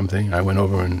about something. I went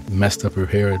over and messed up her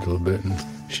hair a little bit, and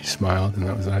she smiled, and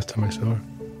that was the last time I saw her.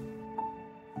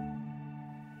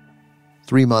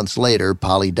 3 months later,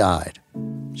 Polly died.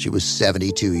 She was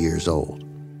 72 years old.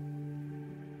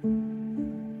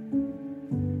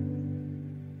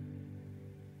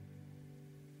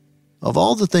 Of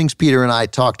all the things Peter and I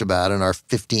talked about in our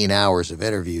 15 hours of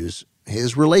interviews,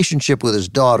 his relationship with his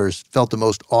daughters felt the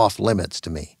most off-limits to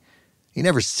me. He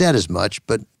never said as much,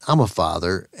 but I'm a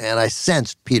father, and I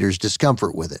sensed Peter's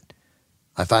discomfort with it.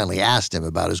 I finally asked him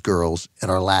about his girls in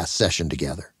our last session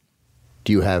together.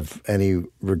 Do you have any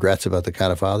regrets about the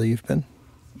kind of father you've been?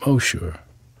 Oh, sure.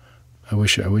 I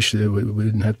wish that we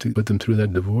didn't have to put them through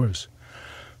that divorce.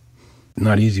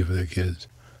 Not easy for the kids.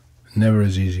 Never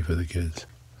as easy for the kids.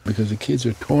 Because the kids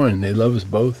are torn. They love us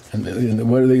both. And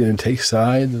what are they going to take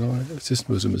sides? And all that? It just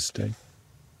was a mistake.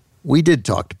 We did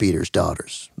talk to Peter's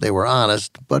daughters. They were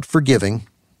honest, but forgiving.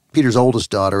 Peter's oldest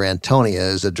daughter, Antonia,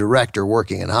 is a director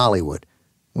working in Hollywood.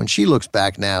 When she looks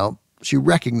back now, she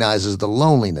recognizes the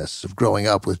loneliness of growing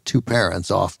up with two parents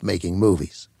off making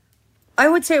movies. I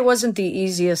would say it wasn't the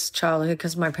easiest childhood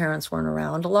because my parents weren't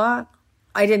around a lot.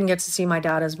 I didn't get to see my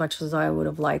dad as much as I would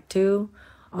have liked to.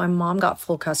 My mom got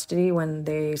full custody when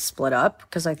they split up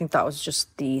because I think that was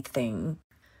just the thing.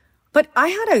 But I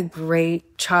had a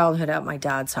great childhood at my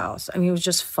dad's house. I mean, it was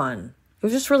just fun. It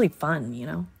was just really fun, you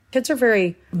know? Kids are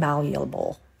very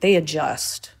malleable. They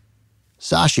adjust.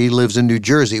 Sashi lives in New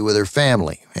Jersey with her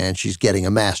family, and she's getting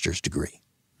a master's degree.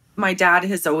 My dad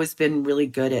has always been really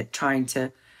good at trying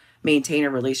to maintain a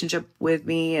relationship with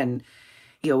me, and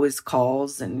he always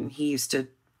calls, and he used to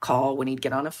call when he'd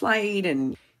get on a flight,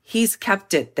 and he's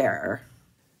kept it there.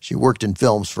 She worked in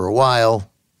films for a while,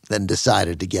 then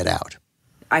decided to get out.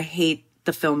 I hate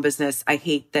the film business. I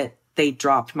hate that they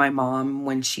dropped my mom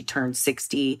when she turned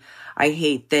 60. I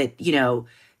hate that,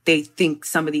 they think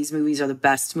some of these movies are the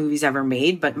best movies ever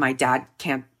made, but my dad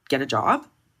can't get a job.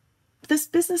 This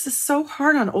business is so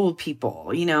hard on old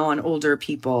people, on older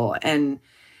people. And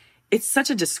it's such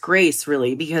a disgrace,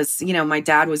 really, because, my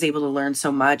dad was able to learn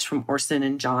so much from Orson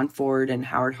and John Ford and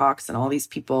Howard Hawks and all these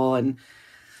people. And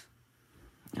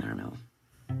I don't know.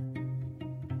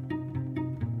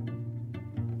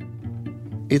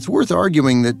 It's worth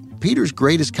arguing that Peter's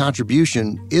greatest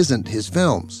contribution isn't his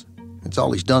films. It's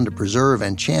all he's done to preserve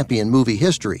and champion movie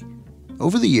history.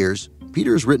 Over the years,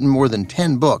 Peter has written more than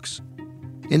 10 books.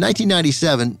 In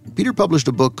 1997, Peter published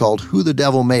a book called Who the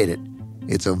Devil Made It.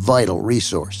 It's a vital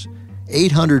resource.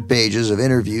 800 pages of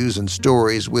interviews and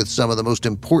stories with some of the most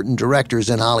important directors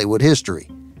in Hollywood history.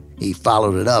 He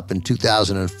followed it up in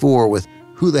 2004 with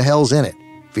Who the Hell's in It,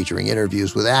 featuring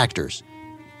interviews with actors.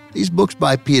 These books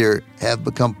by Peter have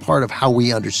become part of how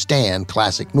we understand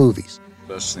classic movies.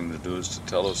 The best thing to do is to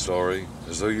tell a story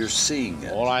as though you're seeing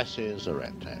it. All I see is a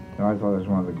rectangle. I thought it was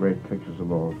one of the great pictures of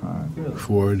all time.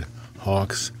 Ford,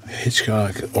 Hawks,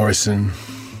 Hitchcock, Orson.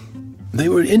 They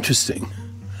were interesting.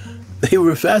 They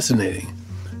were fascinating.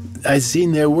 I'd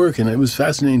seen their work, and it was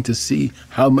fascinating to see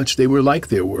how much they were like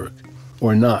their work,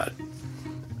 or not.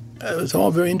 It was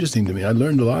all very interesting to me. I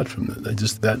learned a lot from them,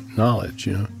 just that knowledge,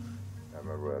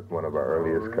 One of our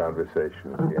earliest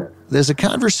conversations, yes. There's a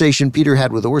conversation Peter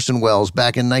had with Orson Welles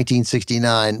back in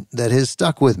 1969 that has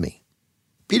stuck with me.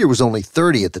 Peter was only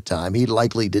 30 at the time. He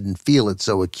likely didn't feel it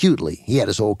so acutely. He had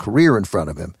his whole career in front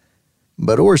of him.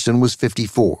 But Orson was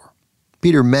 54.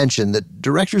 Peter mentioned that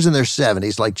directors in their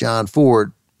 70s, like John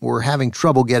Ford, were having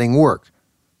trouble getting work.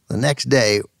 The next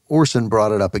day, Orson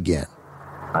brought it up again.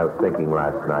 I was thinking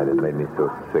last night, it made me so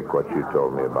sick what you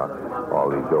told me about all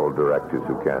these old directors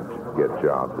who can't get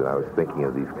jobs. And I was thinking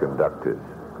of these conductors,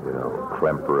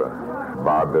 Klempera,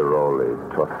 Barberoli,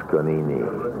 Toscanini.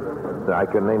 I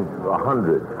can name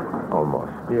 100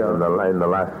 almost in the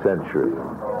last century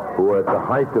who were at the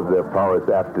height of their powers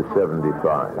after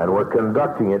 75 and were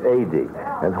conducting at 80.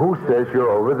 And who says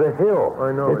you're over the hill?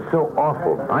 I know. It's so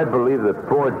awful. I believe that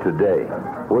Ford today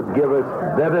would give us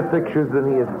better pictures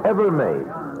than he has ever made.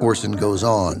 Orson goes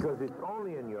on,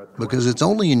 because it's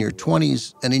only in your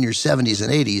 20s and in your 70s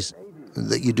and 80s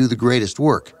that you do the greatest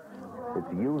work.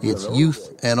 It's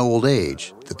youth and old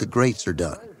age that the greats are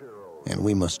done, and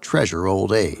we must treasure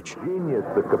old age. Genius,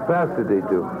 the capacity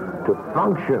to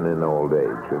function in old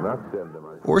age, and not send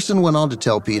them. Orson went on to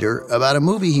tell Peter about a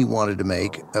movie he wanted to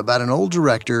make about an old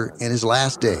director in his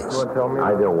last days. I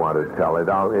don't want to tell it.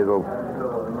 It'll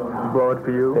blow it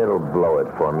for you? It'll blow it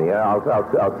for me.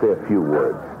 I'll say a few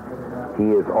words. He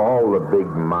is all the big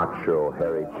macho,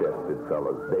 hairy-chested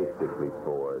fellows, basically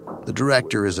Ford. The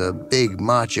director is a big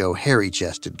macho,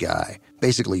 hairy-chested guy,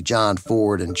 basically John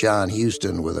Ford and John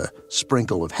Huston with a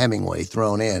sprinkle of Hemingway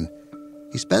thrown in.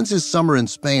 He spends his summer in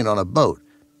Spain on a boat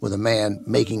with a man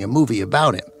making a movie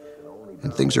about him.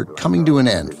 And things are coming to an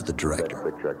end for the director.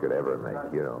 Best picture I could ever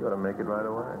make, You got to make it right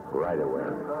away. Right away.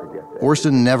 Forget that.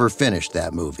 Orson never finished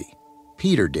that movie.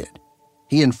 Peter did.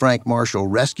 He and Frank Marshall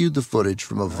rescued the footage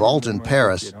from a vault in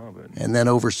Paris and then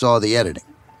oversaw the editing.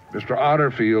 Mr.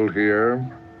 Otterfield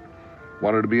here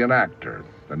wanted to be an actor,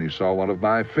 and he saw one of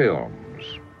my films.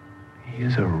 He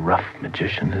is a rough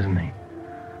magician, isn't he?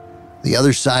 The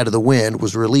Other Side of the Wind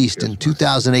was released in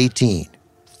 2018,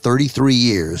 33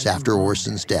 years after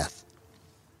Orson's death.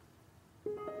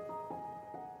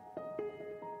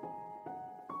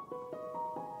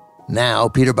 Now,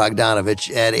 Peter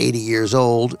Bogdanovich, at 80 years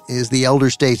old, is the elder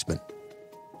statesman.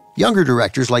 Younger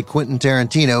directors like Quentin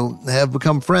Tarantino have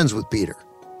become friends with Peter.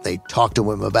 They talk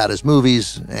to him about his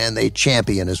movies, and they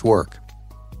champion his work.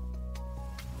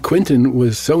 Quentin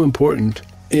was so important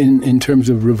in terms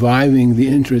of reviving the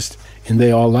interest in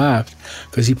They All Laughed,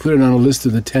 because he put it on a list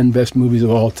of the 10 best movies of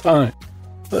all time.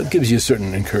 Well, it gives you a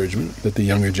certain encouragement that the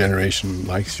younger generation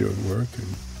likes your work, and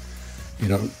you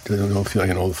don't feel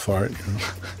like an old fart, you know.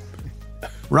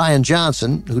 Rian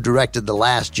Johnson, who directed The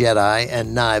Last Jedi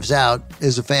and Knives Out,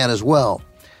 is a fan as well.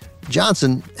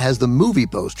 Johnson has the movie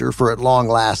poster for At Long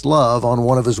Last Love on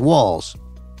one of his walls.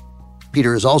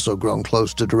 Peter has also grown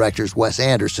close to directors Wes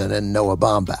Anderson and Noah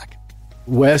Baumbach.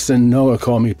 Wes and Noah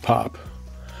call me Pop,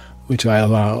 which I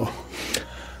allow.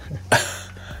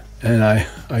 And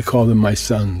I call them my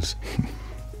sons.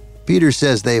 Peter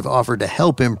says they've offered to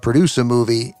help him produce a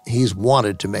movie he's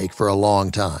wanted to make for a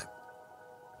long time.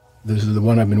 This is the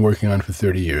one I've been working on for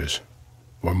 30 years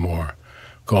or more,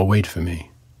 called Wait for Me.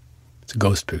 It's a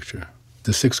ghost picture.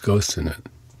 There's 6 ghosts in it.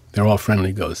 They're all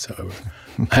friendly ghosts, however.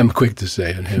 I'm quick to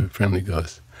say it, they're friendly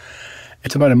ghosts.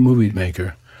 It's about a movie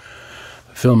maker,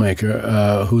 a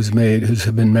filmmaker, who's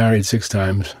been married 6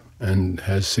 times and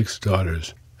has 6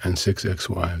 daughters and 6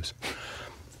 ex-wives.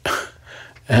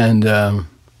 And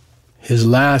his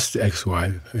last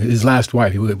wife,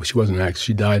 she wasn't an ex,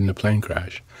 she died in a plane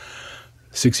crash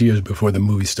 6 years before the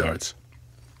movie starts.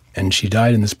 And she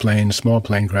died in this small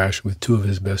plane crash with 2 of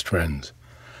his best friends.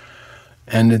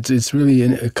 And it's really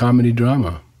a comedy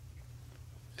drama.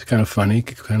 It's kind of funny,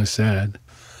 kind of sad.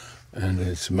 And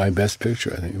it's my best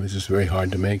picture, I think. It was just very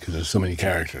hard to make because there's so many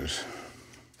characters.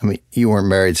 I mean, you weren't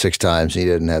married 6 times and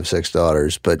you didn't have 6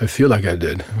 daughters, but... I feel like I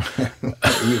did.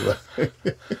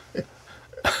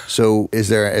 So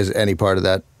is any part of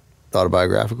that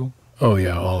autobiographical? Oh,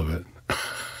 yeah, all of it.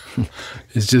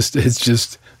 It's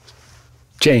just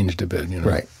changed a bit, you know.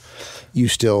 Right. You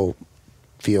still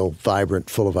feel vibrant,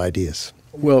 full of ideas.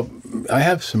 Well, I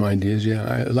have some ideas,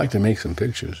 yeah. I'd like to make some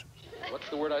pictures. What's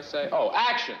the word I say? Oh,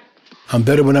 action! I'm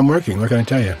better when I'm working, what can I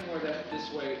tell you?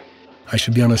 I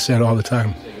should be on a set all the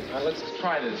time. Let's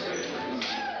try this.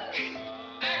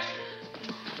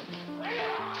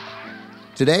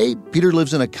 Today, Peter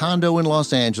lives in a condo in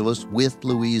Los Angeles with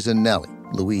Louise and Nellie.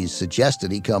 Louise suggested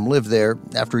he come live there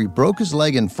after he broke his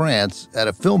leg in France at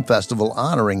a film festival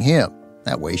honoring him.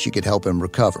 That way she could help him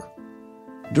recover.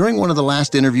 During one of the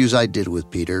last interviews I did with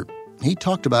Peter, he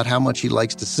talked about how much he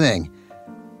likes to sing.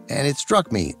 And it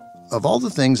struck me, of all the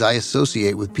things I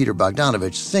associate with Peter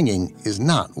Bogdanovich, singing is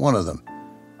not one of them.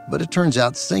 But it turns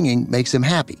out singing makes him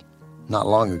happy. Not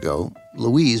long ago,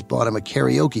 Louise bought him a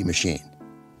karaoke machine.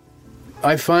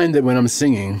 I find that when I'm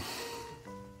singing,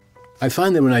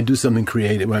 when I do something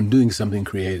creative, when I'm doing something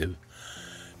creative,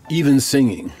 even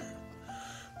singing,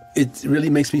 it really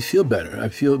makes me feel better. I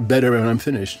feel better when I'm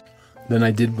finished than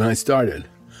I did when I started,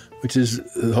 which is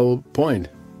the whole point.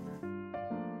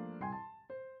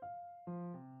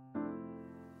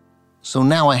 So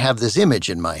now I have this image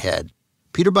in my head.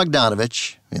 Peter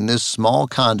Bogdanovich, in this small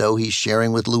condo he's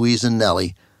sharing with Louise and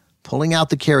Nellie, pulling out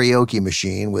the karaoke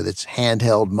machine with its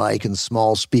handheld mic and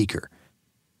small speaker.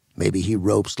 Maybe he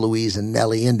ropes Louise and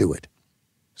Nellie into it.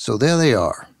 So there they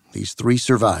are, these 3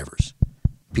 survivors.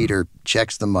 Peter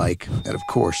checks the mic and, of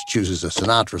course, chooses a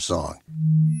Sinatra song.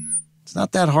 It's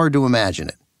not that hard to imagine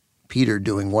it. Peter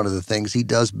doing one of the things he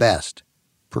does best,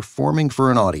 performing for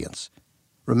an audience.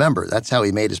 Remember, that's how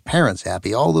he made his parents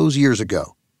happy all those years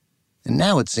ago. And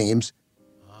now it seems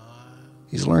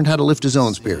he's learned how to lift his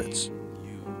own spirits.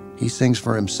 He sings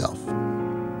for himself.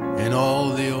 In all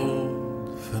the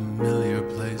old familiar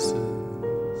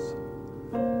places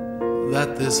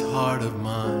that this heart of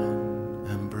mine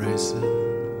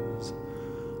embraces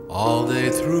all day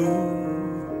through,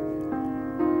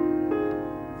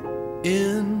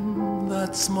 in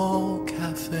that small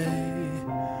cafe,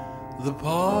 the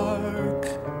park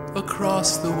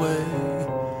across the way,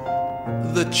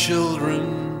 the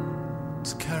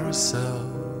children's carousel,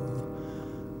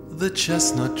 the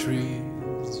chestnut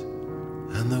trees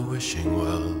and the wishing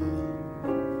well.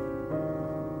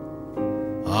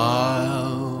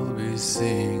 I'll be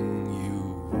seeing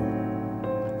you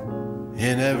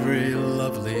in every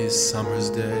lovely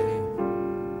summer's day,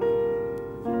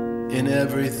 in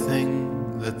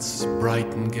everything that's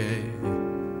bright and gay.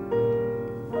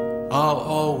 I'll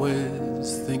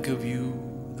always think of you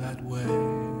that way.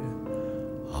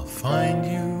 I'll find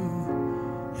you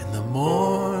in the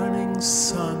morning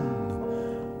sun,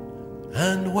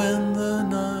 and when the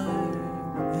night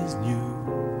is new,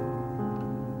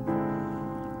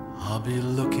 I'll be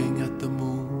looking at the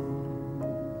moon,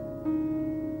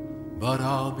 but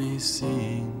I'll be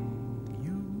seeing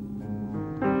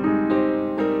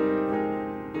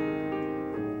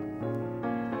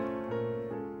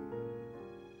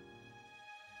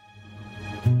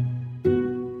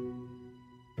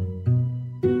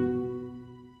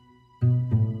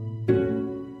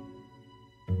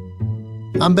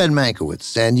I'm Ben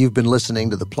Mankiewicz, and you've been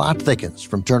listening to The Plot Thickens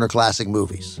from Turner Classic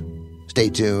Movies. Stay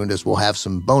tuned as we'll have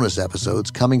some bonus episodes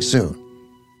coming soon.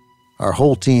 Our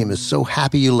whole team is so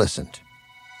happy you listened.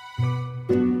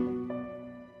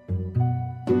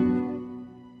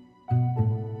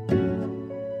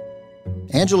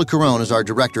 Angela Carone is our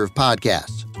director of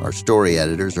podcasts. Our story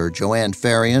editors are Joanne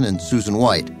Farian and Susan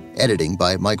White, editing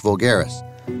by Mike Voulgaris.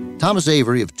 Thomas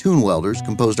Avery of Tune Welders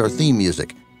composed our theme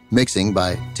music, mixing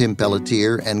by Tim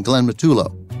Pelletier and Glenn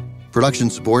Matullo. Production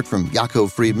support from Yaakov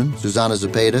Friedman, Susanna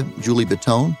Zepeda, Julie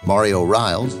Baton, Mario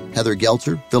Riles, Heather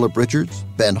Geltzer, Philip Richards,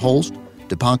 Ben Holst,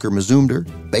 Dipankar Mazumdar,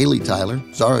 Bailey Tyler,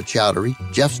 Zara Chowdhury,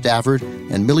 Jeff Stafford,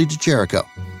 and Millie DeCherico.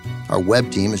 Our web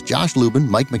team is Josh Lubin,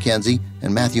 Mike McKenzie,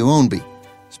 and Matthew Ownby.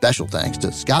 Special thanks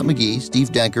to Scott McGee, Steve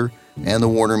Denker, and the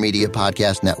Warner Media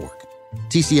Podcast Network.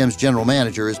 TCM's general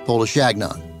manager is Paula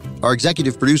Shagnon. Our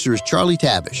executive producer is Charlie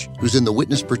Tabish, who's in the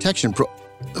Witness Protection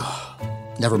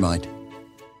Never mind.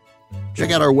 Check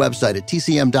out our website at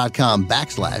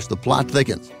tcm.com/The Plot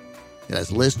Thickens. It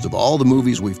has lists of all the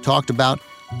movies we've talked about,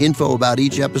 info about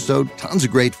each episode, tons of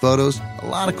great photos, a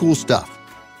lot of cool stuff.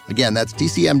 Again, that's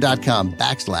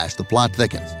tcm.com/The Plot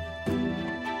Thickens.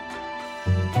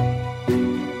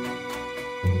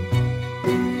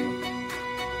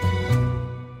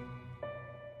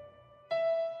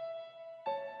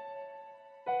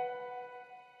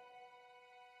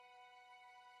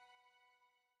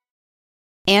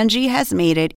 Angie has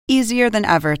made it easier than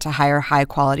ever to hire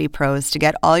high-quality pros to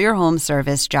get all your home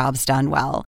service jobs done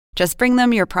well. Just bring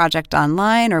them your project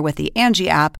online or with the Angie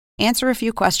app, answer a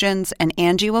few questions, and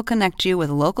Angie will connect you with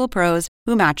local pros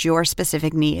who match your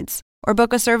specific needs. Or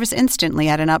book a service instantly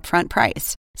at an upfront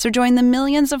price. So join the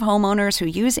millions of homeowners who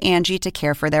use Angie to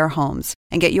care for their homes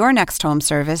and get your next home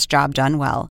service job done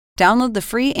well. Download the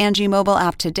free Angie mobile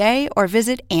app today or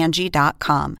visit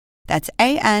Angie.com. That's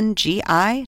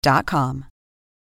ANGI.com.